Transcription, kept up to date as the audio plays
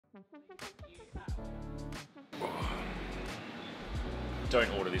Don't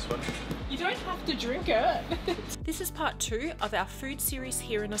order this one. You don't have to drink it. This is part 2 of our food series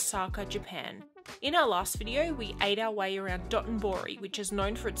here in Osaka, Japan. In our last video, we ate our way around Dotonbori, which is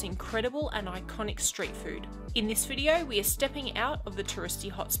known for its incredible and iconic street food. In this video, we are stepping out of the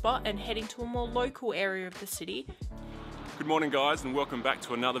touristy hotspot and heading to a more local area of the city. Good morning guys, and welcome back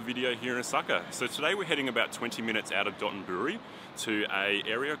to another video here in Osaka. So today we're heading about 20 minutes out of Dotonbori to an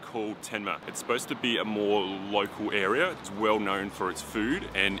area called Tenma. It's supposed to be a more local area. It's well known for its food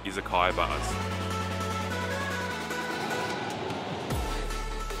and izakaya bars.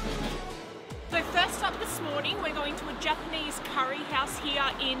 So first up this morning, we're going to a Japanese curry house here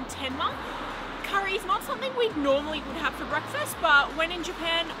in Tenma. Curry is not something we normally would have for breakfast, but when in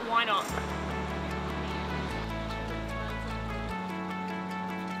Japan, why not?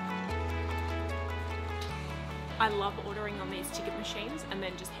 I love ordering on these ticket machines and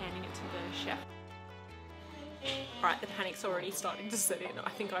then just handing it to the chef. Alright, the panic's already starting to set in.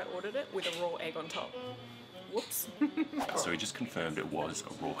 I think I ordered it with a raw egg on top. Whoops. So we just confirmed it was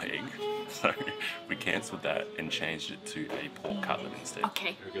a raw egg. So we cancelled that and changed it to a pork cutlet instead.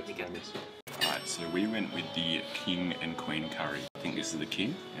 Okay, here we go. Alright, so we went with the king and queen curry. I think this is the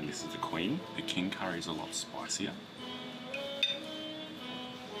king and this is the queen. The king curry is a lot spicier.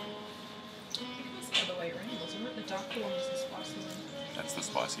 The other way around, wasn't it? The darker one was the spicy one. That's the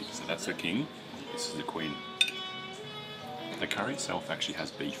spicy. So that's the king. This is the queen. The curry itself actually has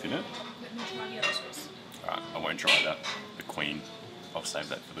beef in it. Let me try the other sauce. Alright, I won't try that. The queen. I'll save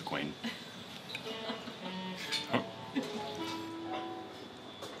that for the queen.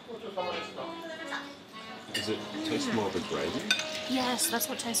 Does it taste more of a gravy? Yes, that's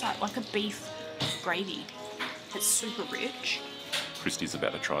what it tastes like a beef gravy. It's super rich. Kristy's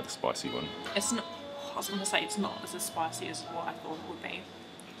about to try the spicy one. It's not, I was going to say it's not as spicy as what I thought it would be,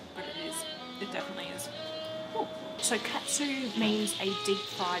 but it is. It definitely is. Ooh. So katsu means a deep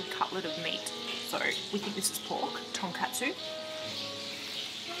fried cutlet of meat. So we think this is pork, tonkatsu.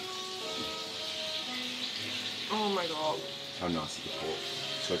 Oh my god. How nice is the pork?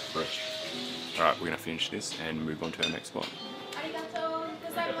 So fresh. Alright, we're going to finish this and move on to our next spot. Arigatou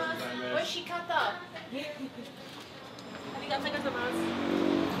gozaimasu. Oishikatta.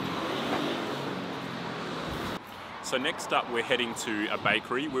 So next up we're heading to a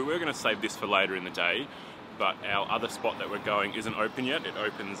bakery. We were going to save this for later in the day, but our other spot that we're going isn't open yet. It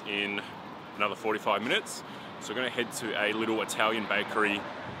opens in another 45 minutes. So we're going to head to a little Italian bakery,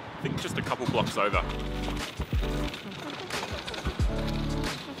 I think just a couple blocks over.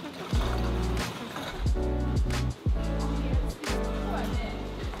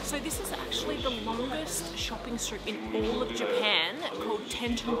 So this is actually the longest shopping strip in all of Japan, called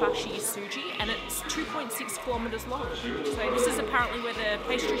Tenma Suji, and it's 2.6 kilometers long. So this is apparently where the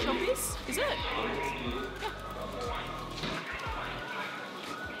pastry shop is it? Yeah.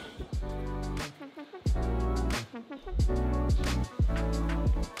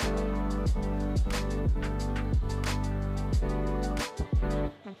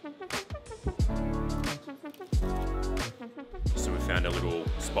 So we found a little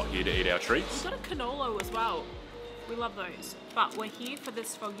spot here to eat our treats. We've got a cannolo as well. We love those. But we're here for the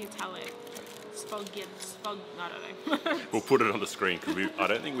sfogiatelle. I don't know. We'll put it on the screen because I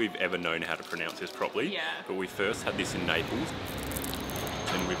don't think we've ever known how to pronounce this properly. Yeah. But we first had this in Naples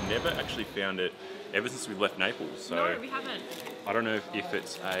and we've never actually found it ever since we've left Naples. So No, we haven't. I don't know if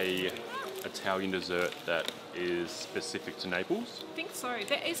it's a Italian dessert that is specific to Naples. I think so.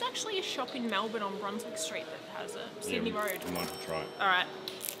 There is actually a shop in Melbourne on Brunswick Street that has it. Sydney Road. We might try it. Alright.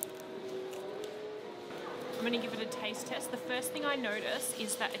 I'm going to give it a taste test. The first thing I notice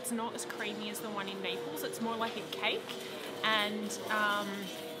is that it's not as creamy as the one in Naples. It's more like a cake, and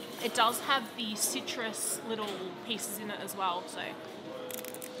it does have the citrus little pieces in it as well. So,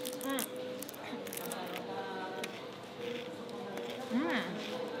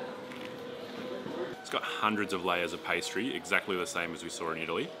 It's got hundreds of layers of pastry, exactly the same as we saw in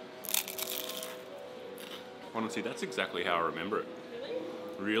Italy. Honestly, that's exactly how I remember it.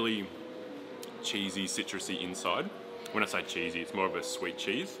 Really cheesy, citrusy inside. When I say cheesy, it's more of a sweet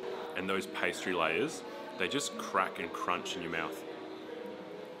cheese. And those pastry layers, they just crack and crunch in your mouth.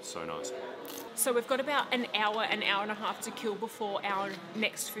 So nice. So we've got about an hour and a half to kill before our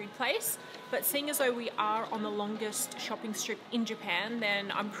next food place. But seeing as though we are on the longest shopping strip in Japan,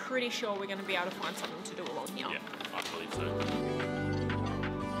 then I'm pretty sure we're going to be able to find something to do along here. Yeah, I believe so.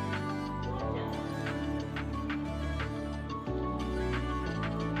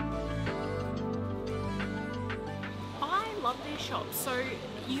 I love these shops. So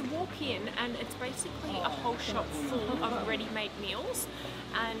You walk in and it's basically a whole shop full of ready-made meals,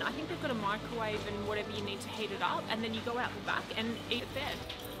 and I think they've got a microwave and whatever you need to heat it up, and then you go out the back and eat it there.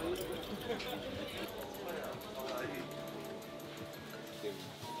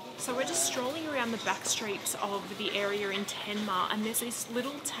 So we're just strolling around the back streets of the area in Tenma, and there's this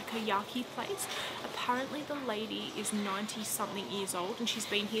little takoyaki place. Apparently the lady is 90 something years old and she's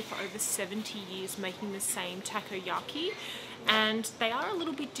been here for over 70 years making the same takoyaki, and they are a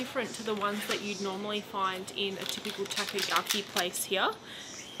little bit different to the ones that you'd normally find in a typical takoyaki place here.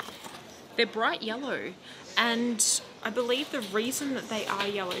 They're bright yellow, and I believe the reason that they are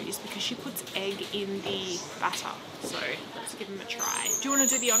yellow is because she puts egg in the batter. So let's give them a try. Do you want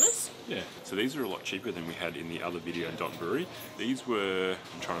to do the honours? Yeah. So these are a lot cheaper than we had in the other video in Dotonbori. These were,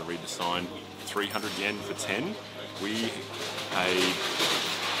 I'm trying to read the sign, 300 yen for 10. We paid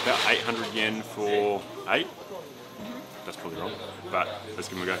about 800 yen for 8. That's probably wrong, but let's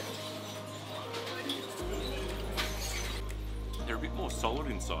give them a go. They're a bit more solid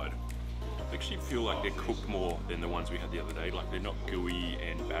inside. I actually feel like they're cooked more than the ones we had the other day. Like they're not gooey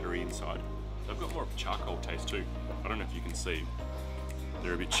and battery inside. They've got more of a charcoal taste too. I don't know if you can see.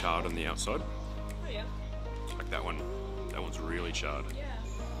 They're a bit charred on the outside. Oh yeah. Like that one. That one's really charred. Yeah.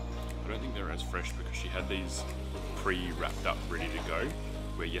 I don't think they're as fresh because she had these pre-wrapped up, ready to go.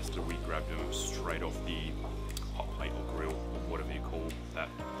 Where yesterday we grabbed them straight off the hot plate or grill or whatever you call that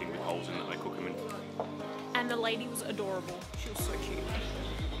thing with holes in that they cook them in. And the lady was adorable. She was so cute.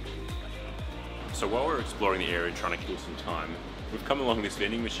 So while we're exploring the area and trying to kill some time, we've come along this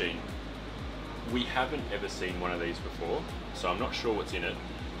vending machine. We haven't ever seen one of these before, so I'm not sure what's in it.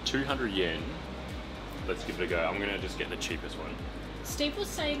 200 yen. Let's give it a go. I'm gonna just get the cheapest one. Steve was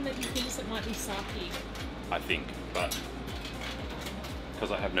saying that he thinks it might be sake. I think, but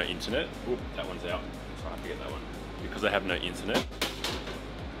because I have no internet, oop, that one's out. So I have to get that one. Because I have no internet,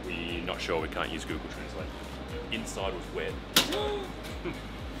 we're not sure. We can't use Google Translate. Inside was wet. Oh,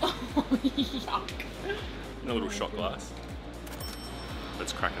 yuck. In a little shot glass.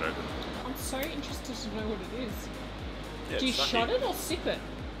 Let's crack it open. I'm so interested to know what it is. Yeah, Do you it's sake. shot it or sip it?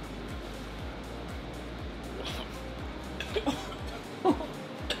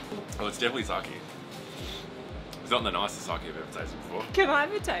 Well, it's definitely sake. It's not the nicest sake I've ever tasted before. Can I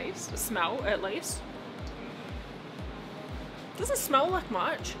have a taste? A smell, at least? Doesn't smell like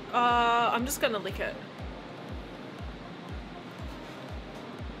much. I'm just gonna lick it.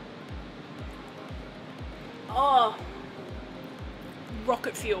 Oh,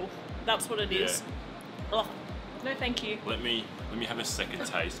 rocket fuel. That's what it is. Oh, no, thank you. Let me have a second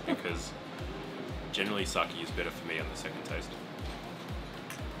taste because generally sake is better for me on the second taste.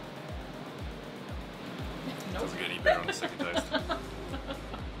 Nope. Doesn't get any better on the second taste.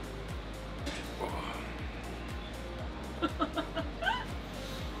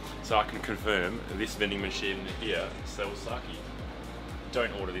 So I can confirm this vending machine here sells sake.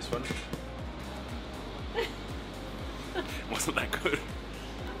 Don't order this one. Wasn't that good?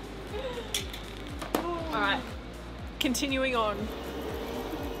 Alright, continuing on.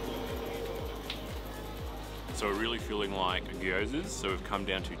 So we're really feeling like gyozas, so we've come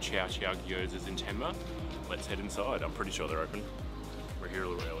down to Chow Chow gyozas in Tenma. Let's head inside. I'm pretty sure they're open. We're here a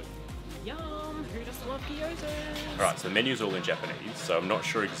little early. Yum! Who doesn't love gyozas? Alright, so the menu's all in Japanese, so I'm not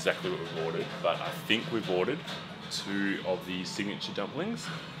sure exactly what we've ordered, but I think we've ordered 2 of the signature dumplings.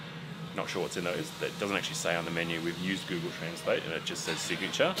 Not sure what's in those. That doesn't actually say on the menu. We've used Google Translate and it just says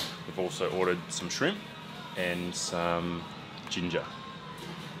signature. We've also ordered some shrimp and some ginger.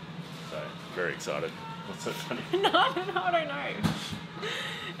 So, very excited. What's so funny? No, I don't know.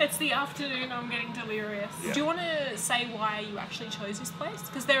 It's the afternoon, I'm getting delirious. Yeah. Do you want to say why you actually chose this place?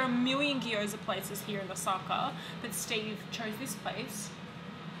 Because there are a million gyoza places here in Osaka, but Steve chose this place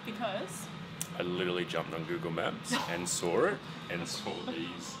because... I literally jumped on Google Maps and saw it and saw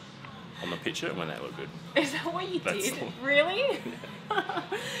these on the picture and went, that looked good. Is that what you That's did? all. Really?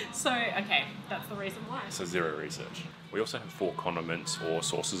 So, okay, that's the reason why. So zero research. We also have 4 condiments or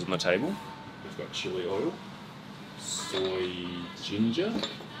sauces on the table. We've got chili oil, soy ginger,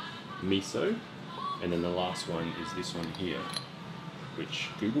 miso, and then the last one is this one here, which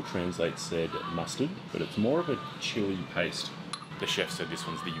Google Translate said mustard, but it's more of a chili paste. The chef said this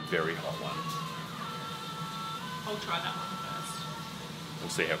one's the very hot one. I'll try that one first. We'll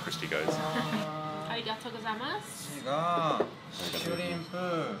see how Kristy goes. Arigatou gozaimasu. 私がシュリンプ、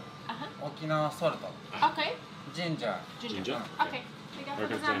沖縄ソルト、 Okay. ジンジャー、 Ginger? Okay. Arigatou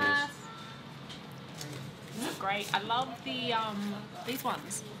gozaimasu. This is great. I love the these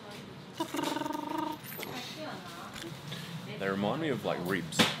ones. They remind me of like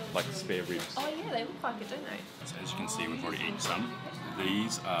ribs, like spare ribs. Oh yeah, they look like it, don't they? So as you can see, we've already eaten some.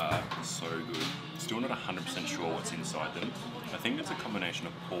 These are so good. Still not 100% sure what's inside them. I think it's a combination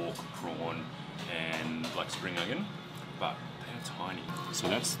of pork, prawn, and like spring onion, but they're tiny. So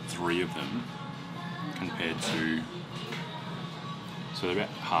that's 3 of them compared to, so they're about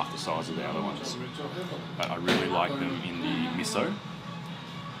half the size of the other ones. But I really like them in the miso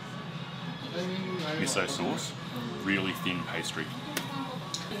sauce. Really thin pastry.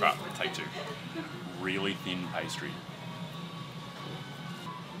 Right, take 2. Really thin pastry.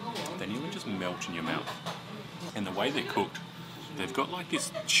 They nearly just melt in your mouth. And the way they're cooked, they've got like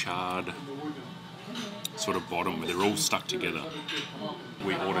this charred sort of bottom where they're all stuck together.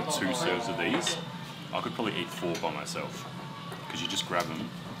 We ordered 2 serves of these. I could probably eat 4 by myself because you just grab them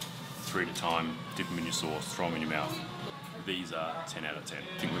 3 at a time, dip them in your sauce, throw them in your mouth. These are 10 out of 10.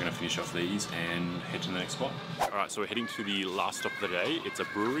 I think we're going to finish off these and head to the next spot. Alright, so we're heading to the last stop of the day. It's a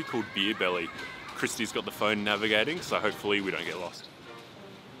brewery called Beer Belly. Kristy's got the phone navigating, so hopefully we don't get lost.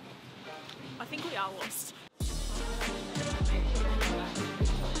 I think we are lost.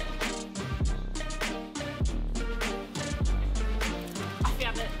 I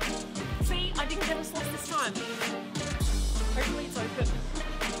found it. See, I didn't get us lost this time. Hopefully it's open.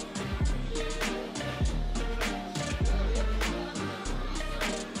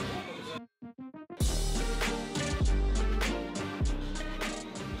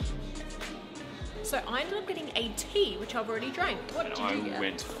 So I ended up getting a tea, which I've already drank. What did you get? I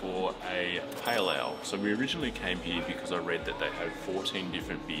went for a pale ale. So we originally came here because I read that they have 14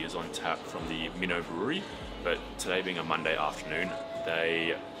 different beers on tap from the Minnow Brewery, but today being a Monday afternoon,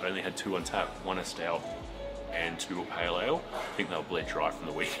 they only had 2 on tap, 1 a stout and 2 a pale ale. I think they were bled dry from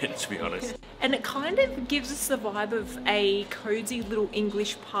the weekend, to be honest. And it kind of gives us the vibe of a cozy little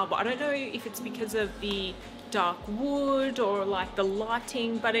English pub. I don't know if it's because of the dark wood or like the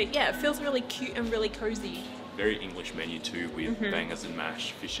lighting, but it feels really cute and really cozy. Very English menu too, with bangers and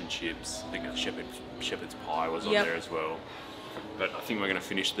mash, fish and chips. I think a shepherd's pie was on there as well. But I think we're going to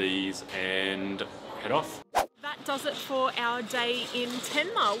finish these and head off. That does it for our day in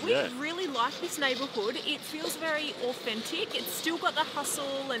Tenma. We really like this neighbourhood. It feels very authentic. It's still got the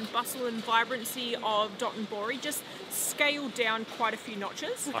hustle and bustle and vibrancy of Dotonbori, just scaled down quite a few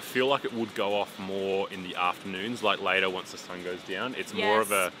notches. I feel like it would go off more in the afternoons, like later once the sun goes down. It's more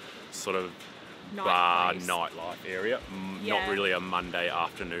of a sort of bar nightlife area, not really a Monday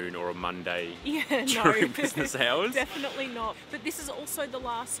afternoon or a Monday during business hours. Definitely not. But this is also the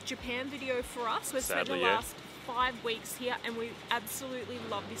last Japan video for us. We've spent the last 5 weeks here and we absolutely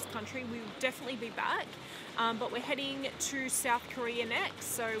love this country. We'll definitely be back. But we're heading to South Korea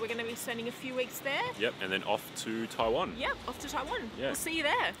next, so we're going to be spending a few weeks there. Yep, and then off to Taiwan. Yep, off to Taiwan. Yeah. We'll see you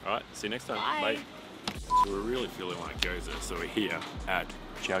there. Alright, see you next time. Bye. Bye. So we're really feeling like gyoza, so we're here at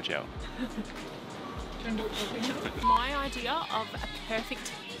Chow Chow. My idea of a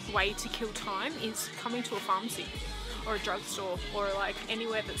perfect way to kill time is coming to a pharmacy or a drugstore or like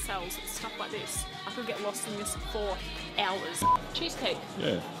anywhere that sells stuff like this. I could get lost in this for hours. Cheesecake.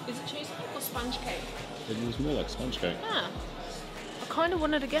 Yeah. Is it cheesecake or sponge cake? It was more like sponge cake. Ah. I kind of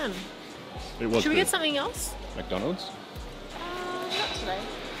want it again. It was. Should we get something else? McDonald's? Not today.